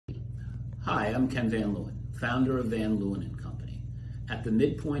Hi, I'm Ken Van Leeuwen, founder of Van Leeuwen & Company. At the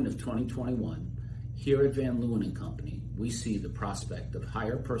midpoint of 2021, here at Van Leeuwen & Company, we see the prospect of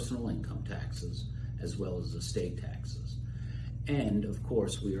higher personal income taxes as well as estate taxes. And, of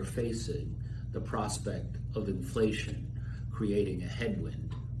course, we are facing the prospect of inflation creating a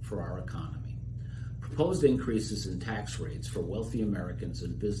headwind for our economy. Proposed increases in tax rates for wealthy Americans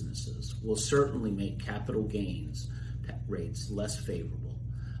and businesses will certainly make capital gains rates less favorable,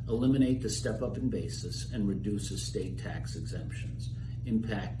 eliminate the step-up in basis, and reduce estate tax exemptions,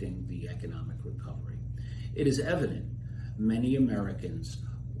 impacting the economic recovery. It is evident many Americans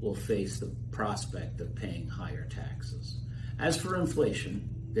will face the prospect of paying higher taxes. As for inflation,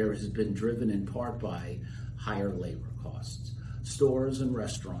 there has been driven in part by higher labor costs. Stores and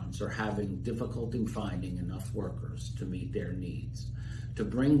restaurants are having difficulty finding enough workers to meet their needs. To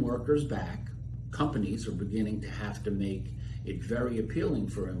bring workers back, companies are beginning to have to make it very appealing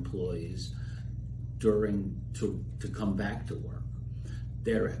for employees to come back to work.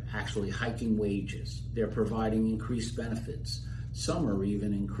 They're actually hiking wages. They're providing increased benefits. Some are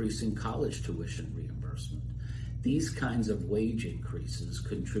even increasing college tuition reimbursement. These kinds of wage increases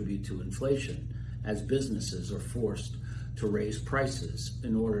contribute to inflation as businesses are forced to raise prices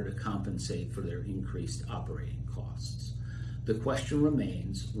in order to compensate for their increased operating costs. The question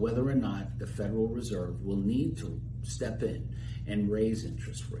remains whether or not the Federal Reserve will need to step in and raise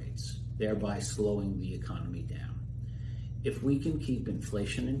interest rates, thereby slowing the economy down. If we can keep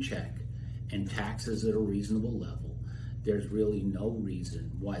inflation in check and taxes at a reasonable level, there's really no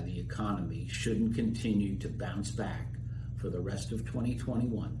reason why the economy shouldn't continue to bounce back for the rest of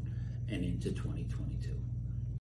 2021 and into 2022.